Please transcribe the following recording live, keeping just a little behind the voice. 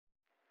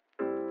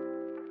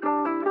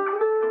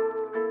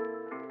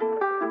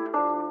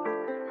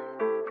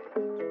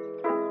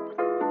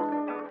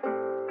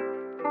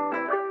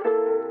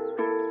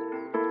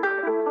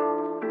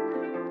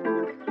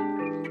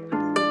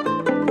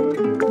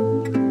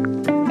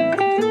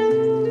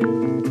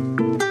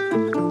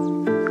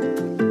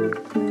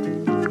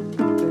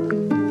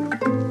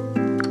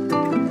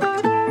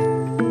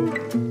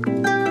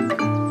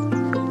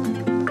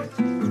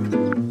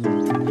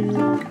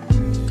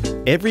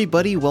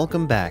Everybody,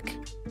 welcome back.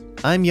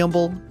 I'm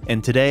YUMBL,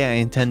 and today I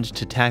intend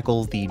to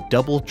tackle the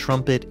double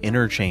trumpet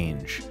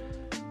interchange.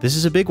 This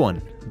is a big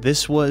one.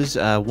 This was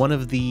one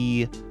of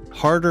the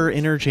harder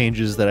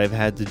interchanges that I've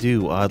had to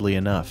do, oddly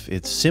enough.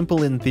 It's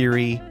simple in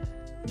theory,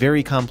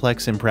 very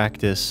complex in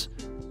practice.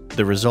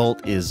 The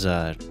result is,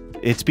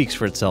 it speaks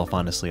for itself,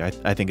 honestly.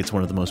 I think it's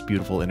one of the most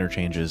beautiful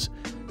interchanges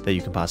that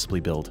you can possibly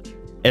build.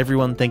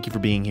 Everyone, thank you for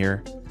being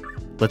here.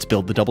 Let's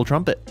build the double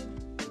trumpet.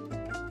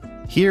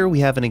 Here we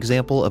have an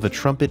example of a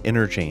trumpet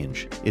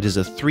interchange. It is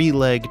a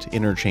three-legged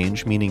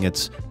interchange, meaning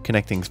it's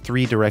connecting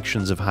three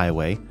directions of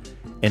highway,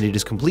 and it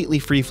is completely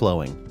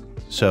free-flowing.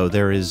 So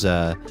there's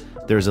a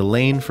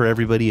lane for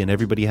everybody, and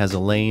everybody has a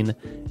lane,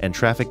 and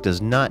traffic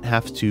does not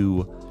have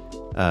to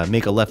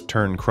make a left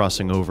turn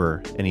crossing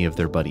over any of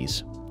their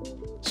buddies.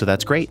 So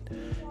that's great.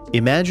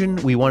 Imagine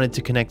we wanted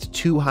to connect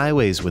two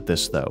highways with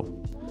this, though.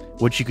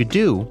 What you could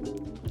do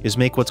is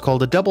make what's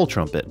called a double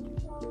trumpet.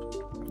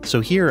 So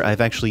here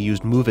I've actually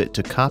used Move It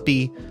to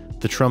copy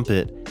the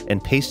trumpet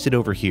and paste it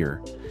over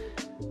here.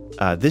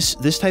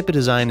 This type of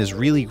design is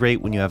really great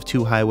when you have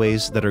two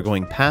highways that are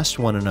going past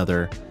one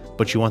another,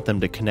 but you want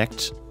them to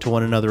connect to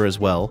one another as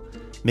well,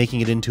 making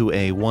it into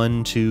a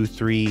 1, 2,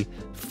 3,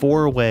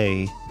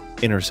 4-way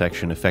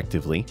intersection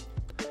effectively.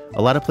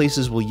 A lot of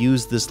places will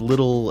use this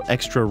little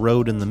extra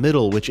road in the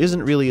middle, which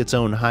isn't really its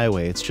own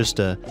highway, it's just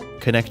a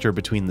connector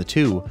between the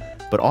two,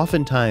 but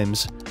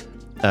oftentimes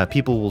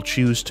people will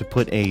choose to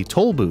put a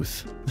toll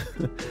booth.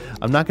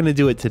 I'm not going to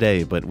do it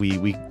today, but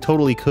we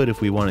totally could if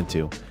we wanted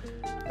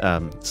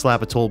to.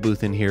 Slap a toll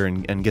booth in here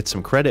and get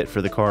some credit for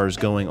the cars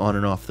going on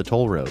and off the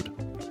toll road.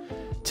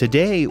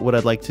 Today, what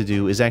I'd like to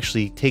do is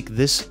actually take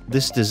this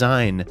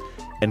design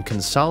and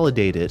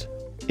consolidate it,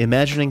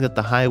 imagining that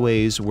the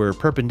highways were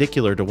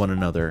perpendicular to one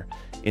another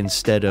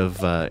instead of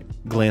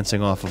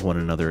glancing off of one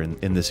another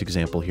in this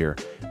example here.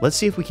 Let's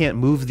see if we can't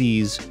move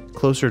these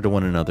closer to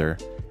one another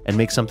and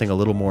make something a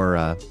little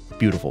more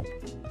beautiful.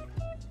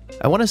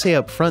 I want to say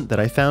up front that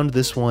I found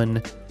this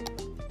one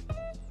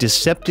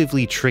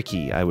deceptively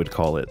tricky, I would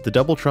call it. The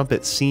double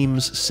trumpet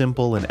seems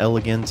simple and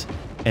elegant,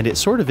 and it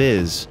sort of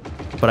is,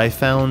 but I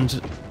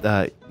found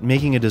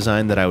making a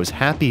design that I was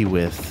happy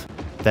with,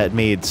 that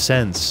made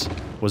sense,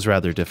 was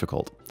rather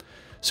difficult.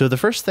 So the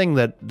first thing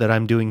that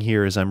I'm doing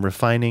here is I'm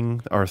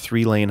refining our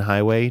 3-lane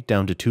highway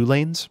down to 2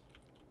 lanes,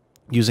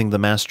 using the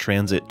mass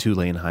transit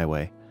 2-lane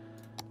highway.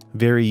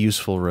 Very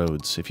useful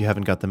roads. If you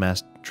haven't got the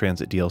mass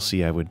transit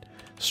DLC, I would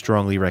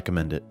strongly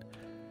recommend it.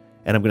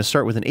 And I'm going to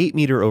start with an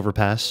 8-meter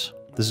overpass.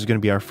 This is going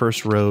to be our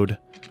first road,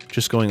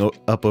 just going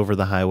up over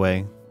the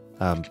highway.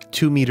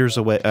 2 meters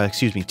away,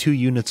 2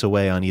 units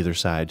away on either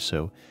side,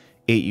 so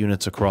 8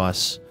 units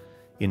across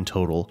in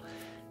total.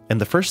 And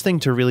the first thing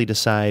to really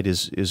decide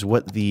is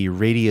what the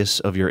radius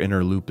of your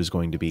inner loop is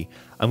going to be.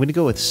 I'm going to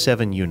go with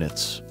 7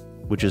 units,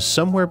 which is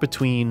somewhere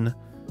between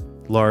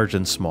large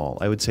and small.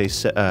 I would say,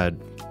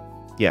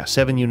 yeah,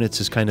 7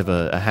 units is kind of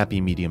a happy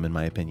medium in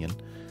my opinion,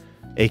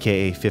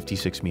 aka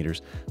 56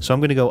 meters. So I'm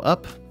going to go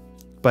up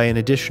by an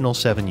additional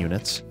 7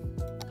 units.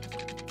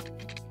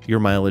 Your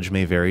mileage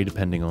may vary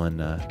depending on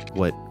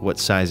what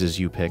sizes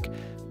you pick,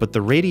 but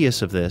the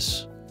radius of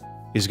this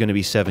is going to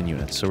be 7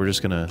 units. So we're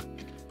just gonna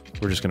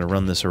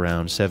run this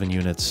around 7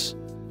 units,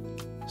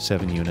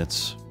 7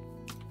 units.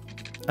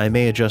 I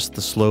may adjust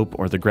the slope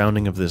or the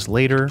grounding of this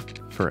later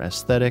for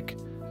aesthetic,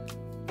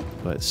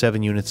 but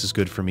 7 units is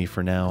good for me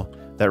for now.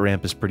 That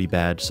ramp is pretty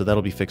bad, so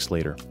that'll be fixed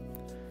later.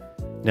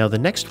 Now the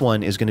next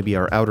one is going to be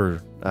our outer,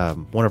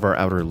 one of our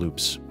outer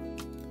loops.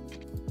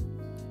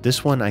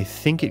 This one, I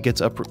think it gets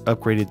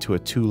upgraded to a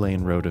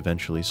 2-lane road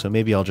eventually, so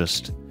maybe I'll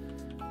just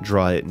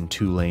draw it in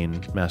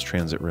 2-lane mass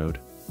transit road.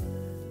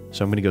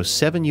 So I'm going to go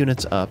 7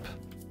 units up,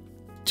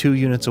 2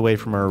 units away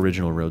from our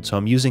original road. So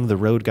I'm using the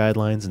road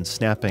guidelines and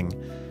snapping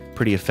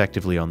pretty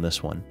effectively on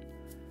this one.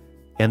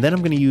 And then I'm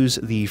going to use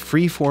the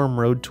freeform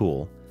road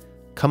tool,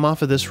 come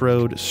off of this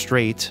road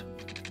straight,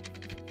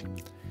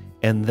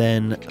 and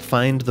then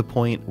find the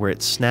point where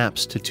it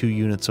snaps to 2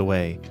 units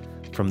away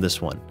from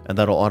this one, and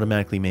that'll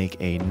automatically make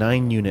a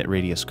 9-unit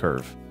radius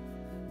curve.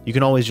 You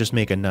can always just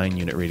make a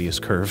 9-unit radius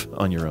curve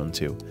on your own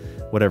too,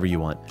 whatever you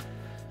want.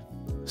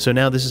 So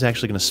now this is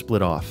actually going to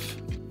split off.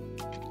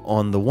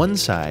 On the one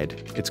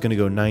side, it's going to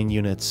go 9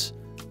 units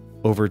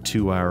over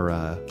to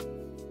our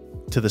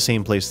to the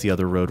same place the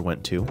other road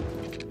went to,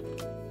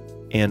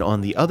 and on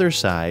the other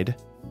side,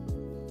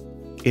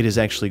 it is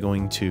actually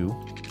going to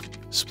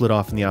split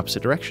off in the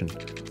opposite direction.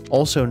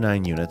 Also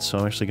 9 units, so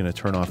I'm actually going to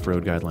turn off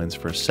road guidelines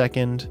for a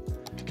second.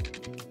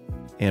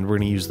 And we're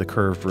going to use the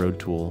curved road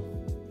tool.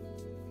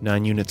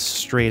 9 units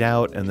straight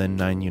out, and then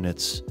 9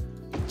 units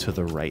to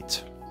the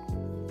right.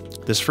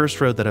 This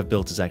first road that I've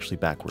built is actually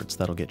backwards.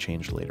 That'll get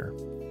changed later.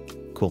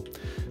 Cool.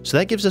 So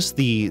that gives us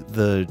the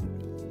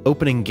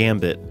opening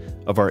gambit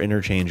of our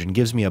interchange and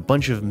gives me a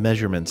bunch of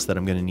measurements that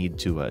I'm going to need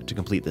to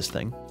complete this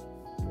thing.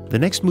 The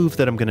next move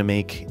that I'm going to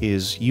make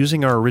is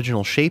using our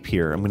original shape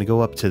here. I'm going to go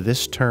up to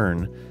this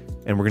turn,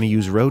 and we're going to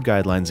use road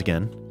guidelines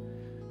again.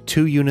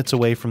 2 units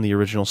away from the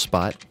original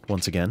spot,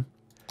 once again.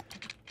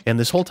 And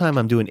this whole time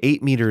I'm doing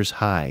 8 meters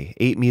high.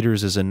 8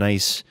 meters is a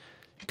nice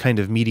kind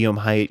of medium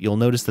height. You'll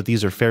notice that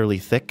these are fairly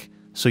thick,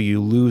 so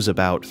you lose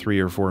about 3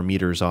 or 4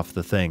 meters off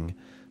the thing.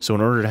 So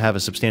in order to have a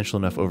substantial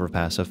enough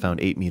overpass, I've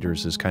found 8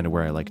 meters is kind of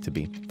where I like to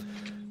be.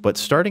 But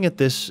starting at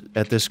this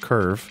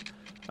curve,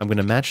 I'm going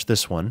to match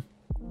this one.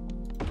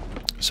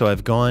 So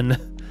I've gone,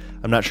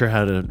 I'm not sure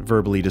how to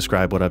verbally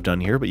describe what I've done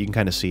here, but you can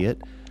kind of see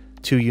it.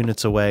 2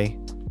 units away,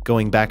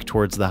 going back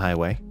towards the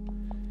highway.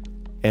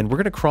 And we're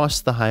going to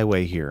cross the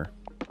highway here.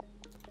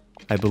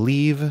 I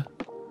believe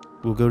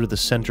we'll go to the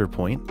center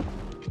point.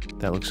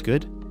 That looks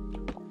good.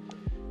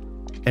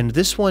 And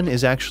this one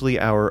is actually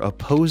our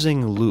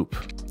opposing loop.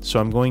 So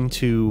I'm going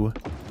to...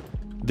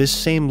 This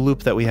same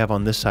loop that we have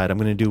on this side, I'm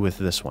going to do with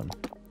this one.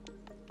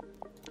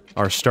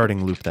 Our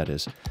starting loop, that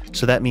is.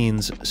 So that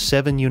means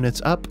 7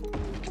 units up,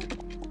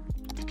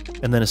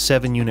 and then a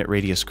 7-unit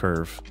radius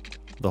curve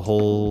the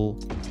whole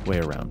way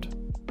around.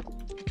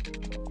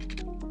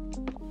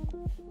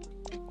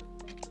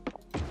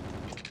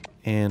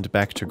 And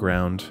back to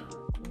ground,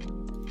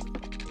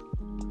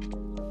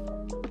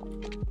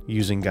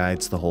 using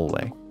guides the whole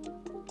way.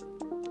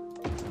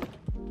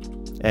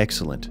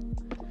 Excellent.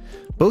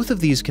 Both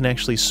of these can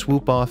actually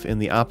swoop off in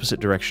the opposite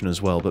direction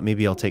as well, but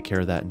maybe I'll take care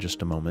of that in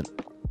just a moment.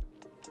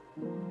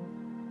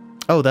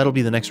 Oh, that'll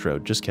be the next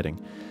road. Just kidding.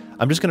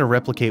 I'm just going to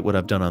replicate what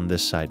I've done on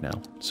this side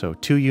now. So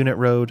 2-unit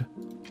road,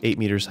 8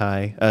 meters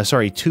high.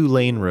 Sorry,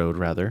 2-lane road,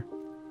 rather.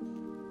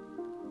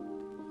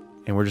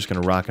 And we're just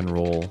going to rock and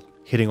roll,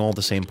 hitting all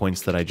the same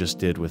points that I just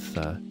did with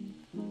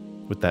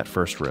that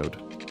first road.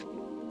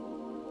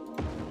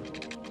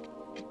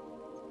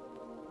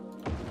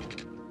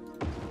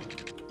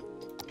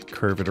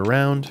 Curve it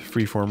around,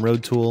 freeform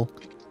road tool.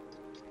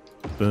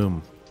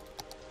 Boom.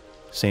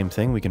 Same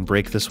thing, we can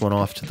break this one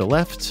off to the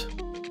left.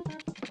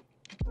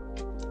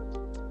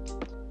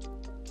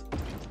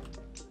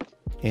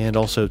 And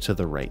also to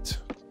the right.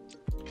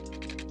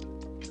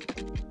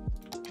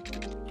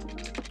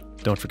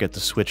 Don't forget to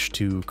switch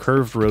to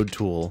curved road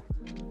tool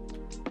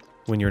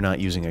when you're not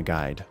using a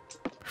guide.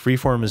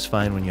 Freeform is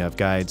fine when you have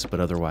guides,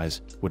 but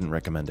otherwise wouldn't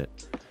recommend it.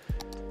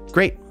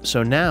 Great,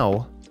 so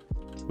now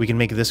we can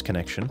make this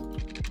connection,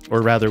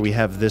 or rather we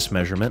have this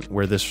measurement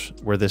where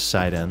this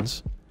side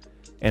ends,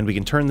 and we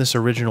can turn this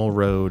original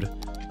road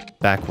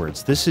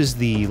backwards. This is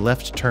the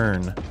left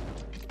turn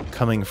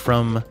coming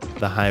from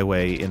the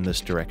highway in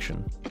this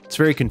direction. It's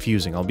very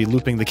confusing. I'll be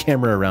looping the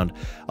camera around.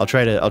 I'll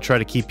try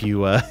to keep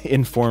you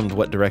informed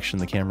what direction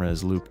the camera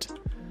is looped.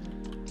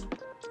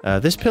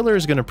 This pillar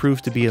is going to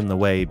prove to be in the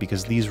way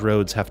because these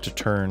roads have to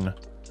turn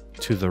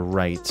to the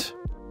right.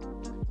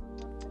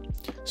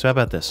 So how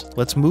about this?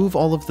 Let's move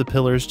all of the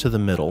pillars to the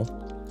middle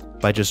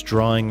by just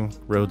drawing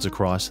roads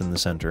across in the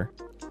center.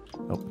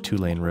 Oh,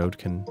 2-lane road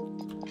can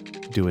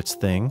do its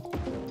thing.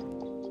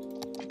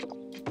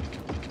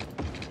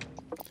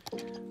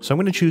 So I'm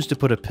going to choose to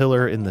put a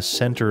pillar in the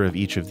center of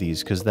each of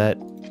these, because that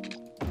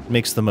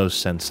makes the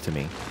most sense to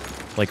me.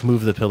 Like,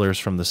 move the pillars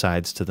from the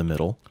sides to the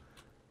middle.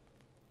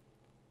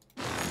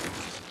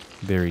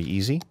 Very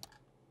easy.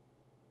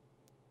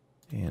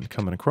 And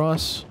coming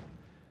across.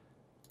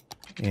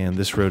 And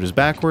this road is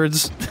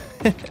backwards.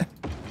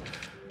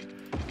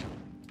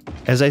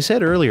 As I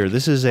said earlier,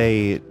 this is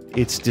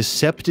it's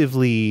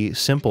deceptively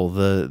simple.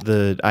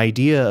 The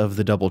idea of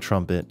the double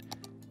trumpet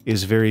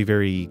is very,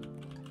 very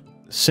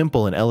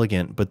simple and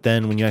elegant, but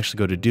then when you actually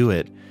go to do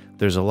it,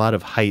 there's a lot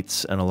of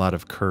heights and a lot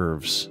of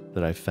curves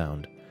that I've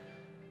found.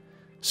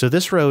 So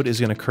this road is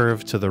going to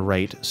curve to the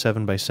right,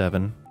 7 by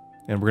 7,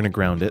 and we're going to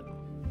ground it.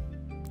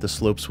 The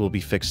slopes will be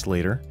fixed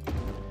later.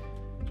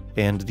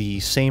 And the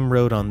same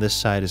road on this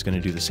side is going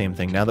to do the same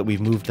thing. Now that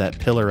we've moved that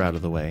pillar out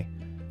of the way,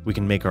 we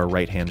can make our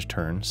right-hand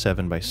turn,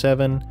 7 by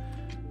 7,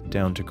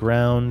 down to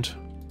ground.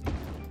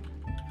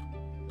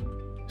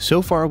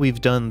 So far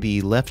we've done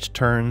the left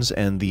turns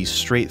and the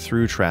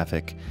straight-through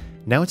traffic.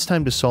 Now it's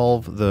time to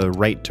solve the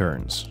right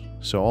turns.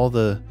 So all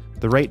the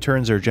right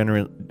turns are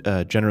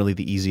generally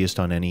the easiest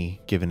on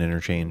any given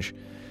interchange.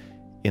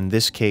 In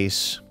this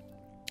case,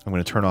 I'm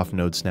going to turn off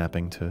node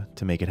snapping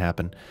to make it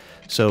happen.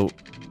 So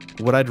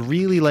what I'd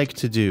really like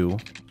to do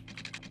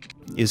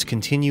is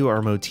continue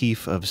our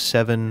motif of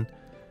 7-unit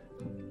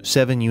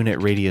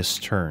radius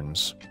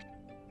turns.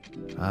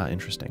 Ah,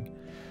 interesting.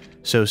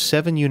 So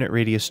 7-unit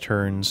radius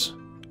turns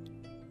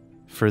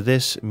for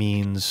this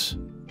means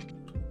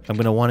I'm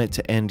going to want it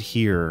to end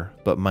here,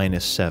 but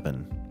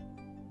 -7.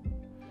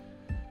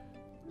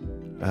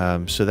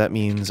 So that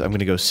means I'm going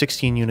to go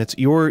 16 units.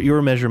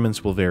 Your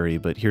measurements will vary,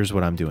 but here's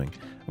what I'm doing.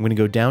 I'm going to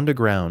go down to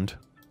ground.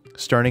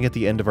 Starting at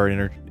the end of our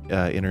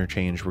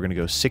interchange, we're going to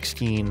go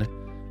 16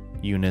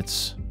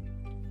 units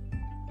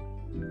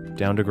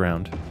down to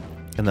ground.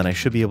 And then I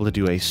should be able to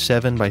do a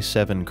 7 by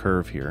 7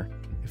 curve here,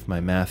 if my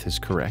math is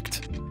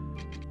correct.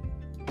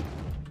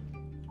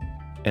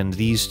 And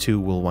these two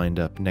will wind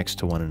up next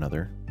to one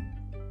another.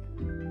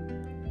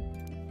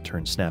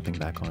 Turn snapping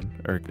back on,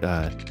 or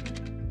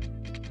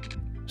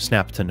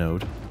snap to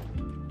node.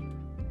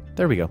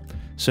 There we go.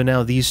 So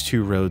now these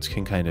two roads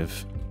can kind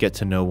of get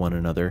to know one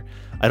another.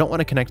 I don't want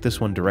to connect this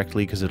one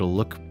directly because it'll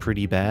look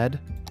pretty bad.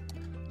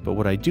 But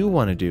what I do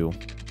want to do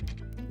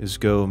is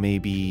go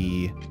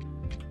maybe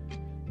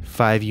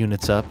 5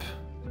 units up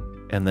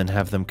and then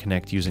have them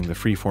connect using the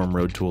freeform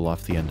road tool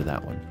off the end of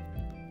that one.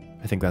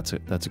 I think that's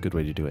a good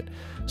way to do it.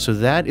 So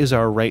that is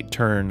our right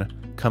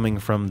turn coming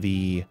from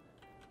the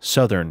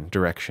southern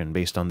direction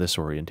based on this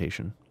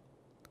orientation.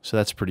 So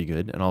that's pretty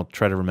good, and I'll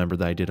try to remember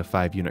that I did a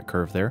 5-unit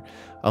curve there.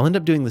 I'll end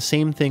up doing the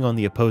same thing on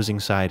the opposing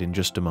side in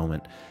just a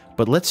moment,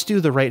 but let's do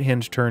the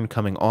right-hand turn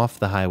coming off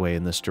the highway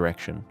in this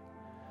direction.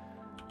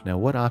 Now,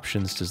 what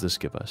options does this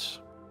give us?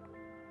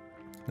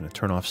 I'm going to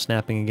turn off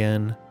snapping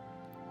again,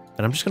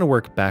 and I'm just going to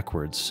work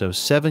backwards. So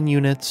 7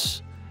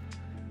 units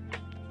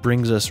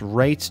brings us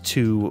right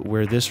to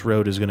where this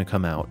road is going to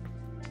come out.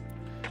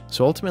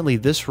 So ultimately,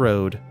 this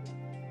road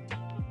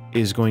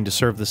is going to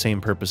serve the same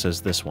purpose as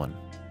this one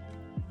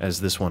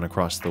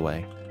across the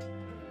way.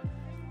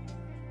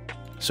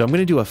 So I'm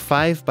going to do a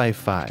 5 by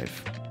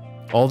 5.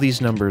 All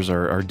these numbers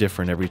are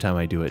different every time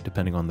I do it,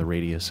 depending on the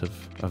radius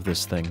of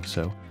this thing,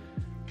 so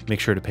make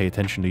sure to pay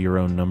attention to your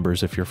own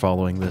numbers if you're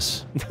following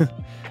this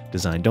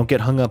design. Don't get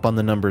hung up on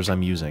the numbers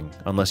I'm using,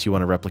 unless you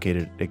want to replicate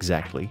it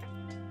exactly.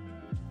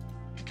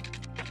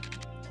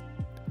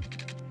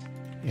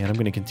 And I'm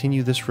going to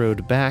continue this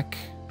road back.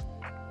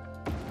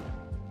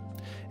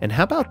 And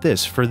how about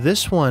this? For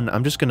this one,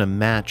 I'm just going to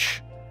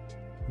match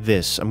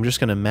this. I'm just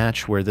going to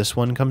match where this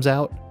one comes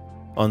out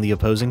on the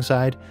opposing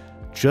side,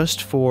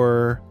 just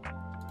for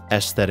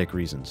aesthetic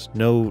reasons.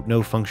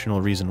 No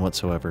functional reason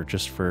whatsoever,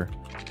 just for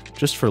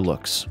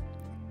looks.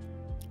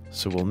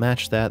 So we'll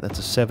match that. That's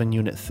a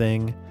 7-unit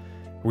thing.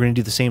 We're going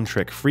to do the same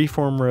trick.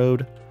 Freeform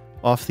road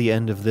off the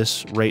end of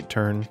this right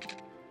turn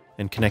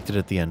and connect it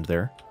at the end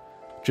there,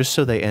 just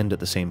so they end at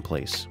the same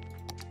place.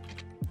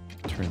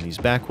 Turn these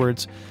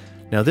backwards.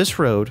 Now this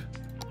road,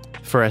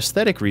 for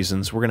aesthetic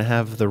reasons, we're going to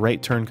have the right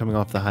turn coming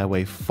off the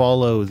highway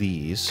follow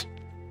these,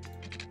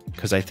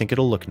 because I think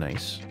it'll look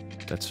nice.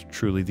 That's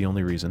truly the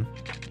only reason.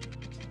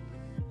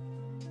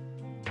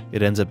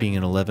 It ends up being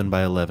an 11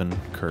 by 11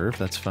 curve,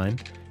 that's fine.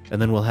 And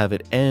then we'll have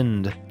it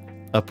end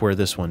up where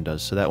this one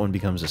does, so that one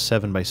becomes a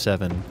 7 by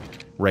 7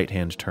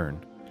 right-hand turn.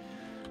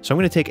 So I'm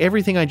going to take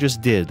everything I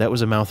just did, that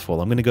was a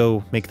mouthful, I'm going to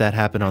go make that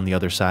happen on the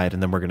other side,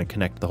 and then we're going to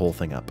connect the whole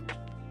thing up.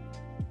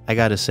 I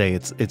gotta say,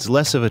 it's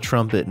less of a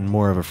trumpet and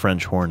more of a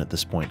French horn at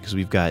this point, because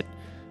we've got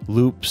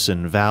loops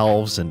and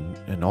valves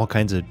and all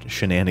kinds of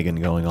shenanigan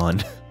going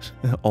on.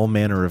 All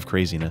manner of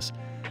craziness.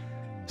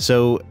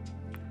 So,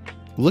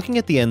 looking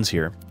at the ends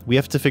here, we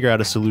have to figure out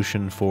a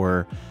solution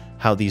for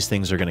how these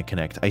things are going to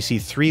connect. I see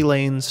 3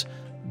 lanes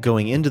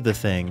going into the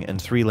thing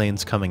and 3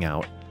 lanes coming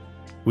out,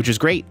 which is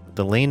great.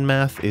 The lane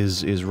math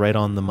is right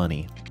on the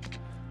money.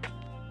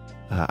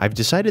 I've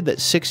decided that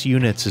 6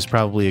 units is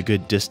probably a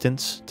good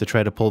distance to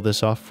try to pull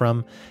this off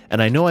from,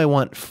 and I know I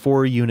want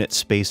 4-unit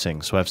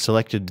spacing, so I've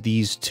selected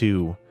these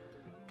 2,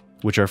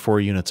 which are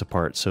 4 units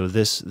apart. So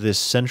this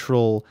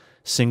central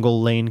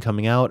single lane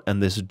coming out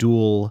and this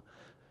dual,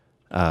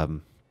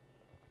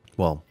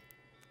 well,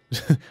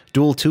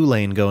 dual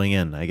 2-lane going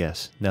in, I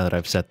guess, now that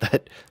I've set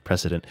that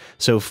precedent.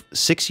 So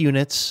 6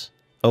 units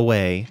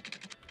away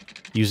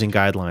using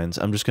guidelines.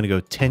 I'm just going to go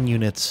 10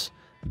 units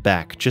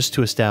back just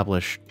to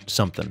establish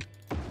something.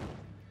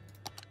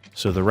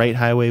 So the right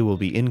highway will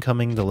be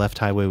incoming, the left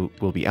highway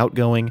will be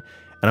outgoing,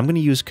 and I'm going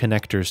to use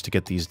connectors to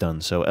get these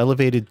done. So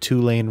elevated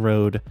 2-lane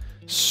road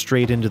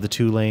straight into the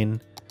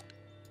 2-lane,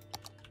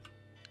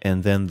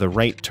 and then the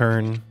right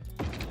turn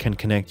can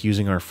connect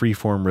using our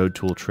freeform road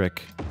tool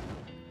trick.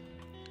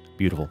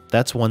 Beautiful.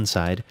 That's one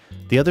side.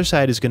 The other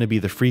side is going to be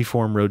the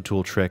freeform road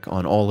tool trick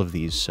on all of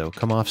these. So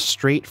come off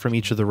straight from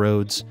each of the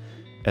roads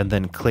and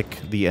then click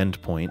the end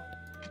point.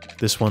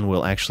 This one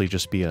will actually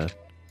just be a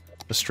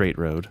straight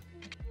road.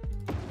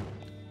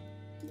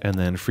 And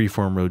then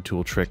freeform road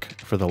tool trick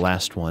for the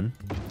last one,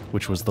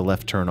 which was the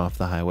left turn off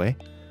the highway.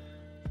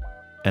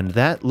 And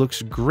that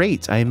looks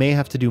great. I may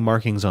have to do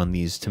markings on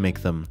these to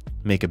make them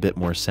make a bit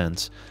more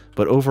sense,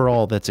 but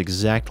overall that's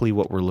exactly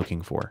what we're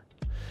looking for.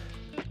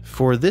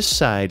 For this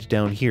side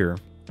down here,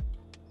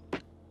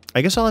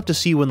 I guess I'll have to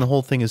see when the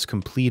whole thing is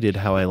completed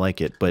how I like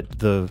it, but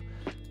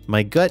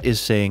my gut is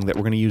saying that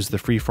we're going to use the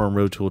freeform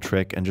road tool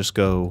trick and just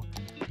go,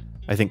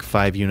 I think,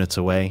 5 units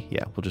away.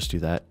 Yeah, we'll just do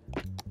that.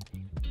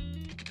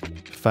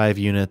 5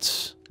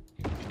 units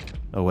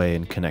away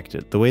and connect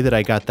it. The way that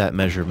I got that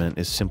measurement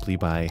is simply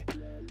by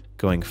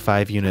going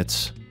 5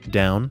 units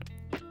down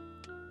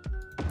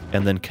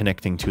and then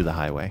connecting to the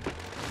highway.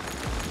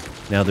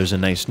 Now there's a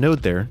nice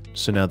node there,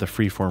 so now the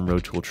freeform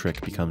road tool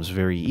trick becomes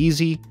very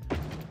easy,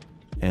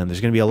 and there's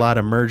going to be a lot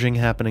of merging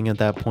happening at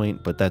that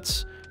point, but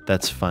that's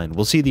fine.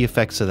 We'll see the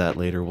effects of that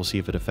later. We'll see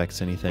if it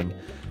affects anything.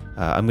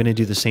 I'm going to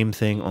do the same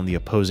thing on the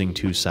opposing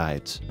 2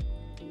 sides.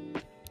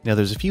 Now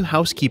there's a few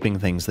housekeeping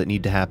things that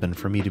need to happen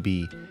for me to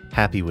be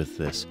happy with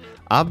this.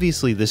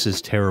 Obviously this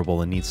is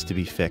terrible and needs to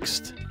be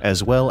fixed,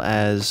 as well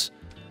as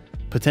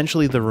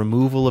potentially the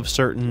removal of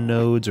certain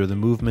nodes or the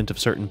movement of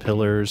certain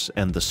pillars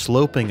and the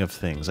sloping of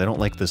things. I don't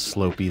like this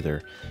slope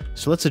either.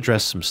 So let's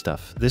address some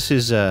stuff. This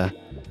is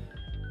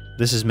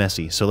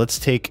messy. So let's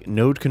take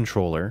node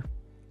controller,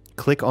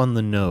 click on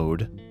the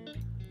node.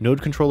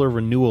 Node controller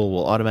renewal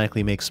will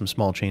automatically make some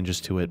small changes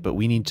to it, but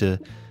we need to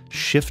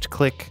shift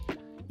click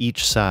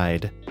each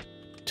side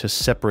to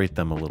separate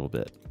them a little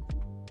bit.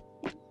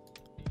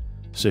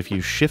 So if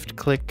you shift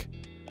click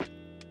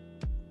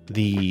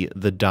the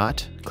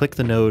dot, click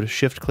the node,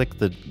 shift click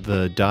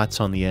the dots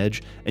on the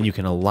edge, and you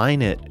can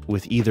align it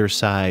with either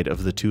side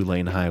of the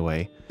 2-lane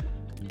highway.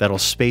 That'll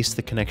space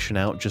the connection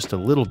out just a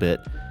little bit,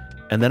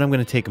 and then I'm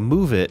going to take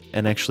move it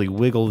and actually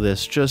wiggle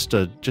this just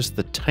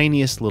the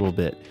tiniest little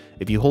bit.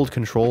 If you hold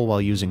control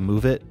while using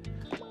move it,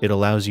 it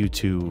allows you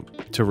to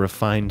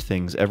refine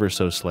things ever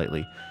so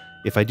slightly.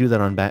 If I do that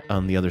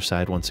on the other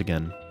side once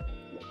again,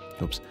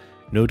 oops,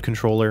 node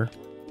controller,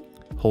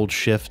 hold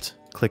shift,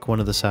 click one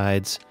of the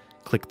sides,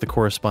 click the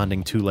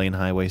corresponding 2-lane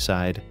highway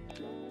side.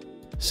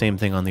 Same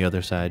thing on the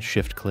other side,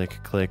 shift click,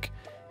 click,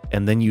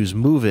 and then use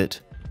move it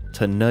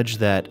to nudge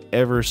that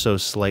ever so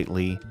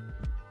slightly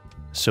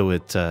so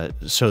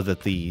that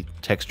the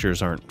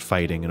textures aren't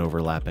fighting and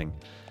overlapping.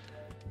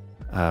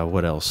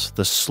 What else?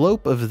 The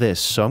slope of this.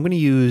 So I'm going to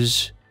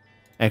use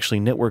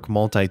actually network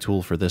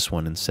multi-tool for this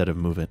one instead of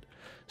move it.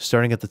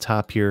 Starting at the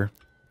top here,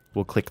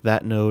 we'll click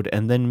that node,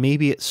 and then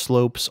maybe it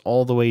slopes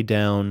all the way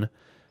down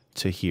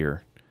to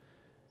here.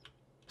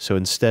 So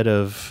instead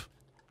of,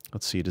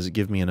 let's see, does it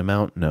give me an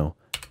amount? No.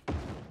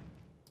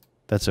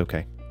 That's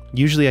okay.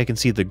 Usually I can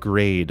see the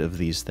grade of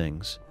these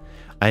things.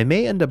 I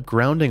may end up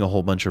grounding a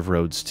whole bunch of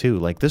roads too.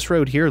 Like this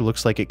road here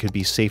looks like it could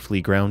be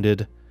safely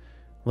grounded.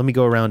 Let me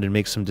go around and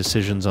make some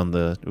decisions on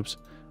the,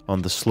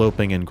 on the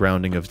sloping and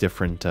grounding of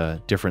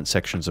different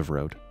sections of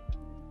road.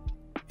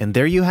 And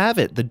there you have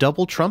it, the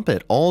double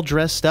trumpet, all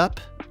dressed up,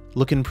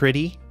 looking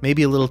pretty,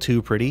 maybe a little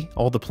too pretty.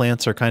 All the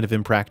plants are kind of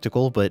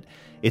impractical, but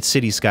it's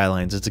City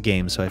Skylines, it's a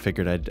game, so I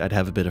figured I'd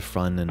have a bit of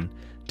fun and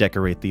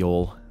decorate the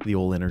old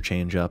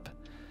interchange up.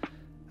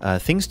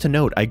 Things to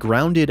note, I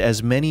grounded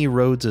as many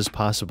roads as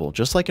possible.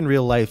 Just like in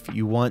real life,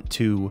 you want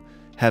to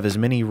have as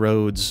many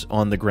roads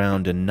on the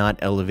ground and not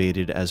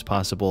elevated as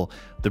possible.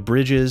 The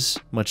bridges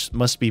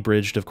must be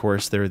bridged, of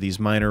course. There are these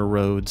minor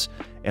roads,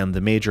 and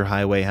the major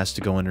highway has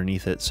to go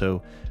underneath it,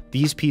 so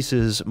these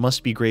pieces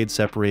must be grade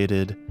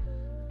separated.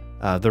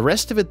 The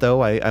rest of it,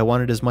 though, I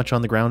wanted as much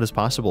on the ground as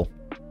possible.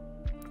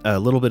 A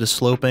little bit of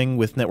sloping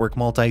with network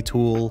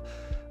multi-tool.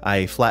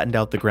 I flattened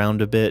out the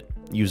ground a bit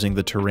using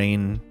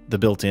the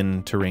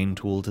built-in terrain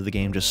tool to the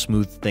game, just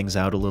smoothed things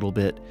out a little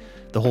bit.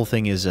 The whole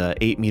thing is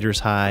 8 meters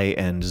high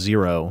and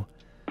 0,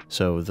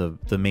 so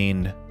the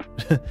main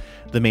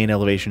the main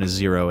elevation is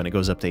 0 and it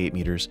goes up to 8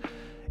 meters.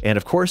 And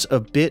of course, a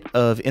bit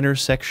of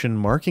intersection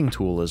marking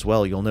tool as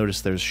well. You'll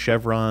notice there's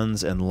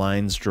chevrons and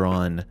lines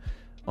drawn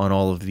on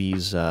all of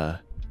these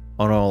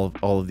all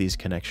of these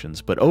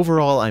connections. But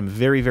overall, I'm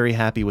very, very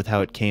happy with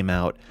how it came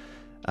out.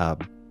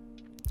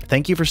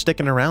 Thank you for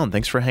sticking around.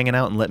 Thanks for hanging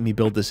out and letting me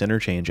build this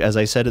interchange. As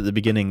I said at the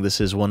beginning,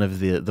 this is one of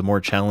the more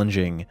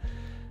challenging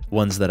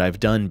ones that I've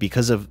done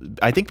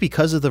I think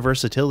because of the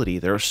versatility.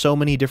 There are so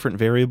many different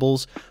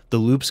variables. The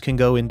loops can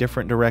go in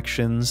different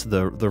directions.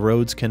 The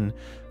roads can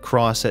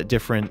cross at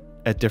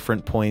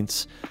different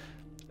points.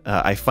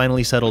 I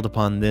finally settled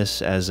upon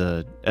this as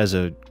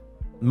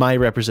my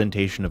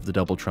representation of the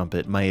double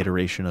trumpet, my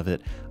iteration of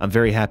it. I'm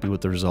very happy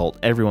with the result.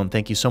 Everyone,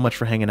 thank you so much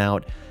for hanging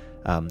out.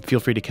 Feel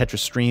free to catch a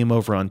stream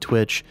over on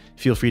Twitch.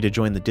 Feel free to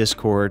join the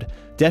Discord.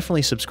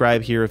 Definitely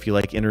subscribe here if you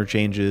like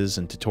interchanges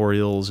and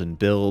tutorials and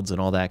builds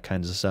and all that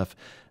kinds of stuff.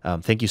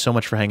 Thank you so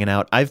much for hanging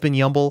out. I've been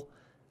YUMBL.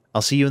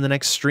 I'll see you in the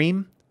next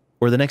stream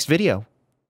or the next video.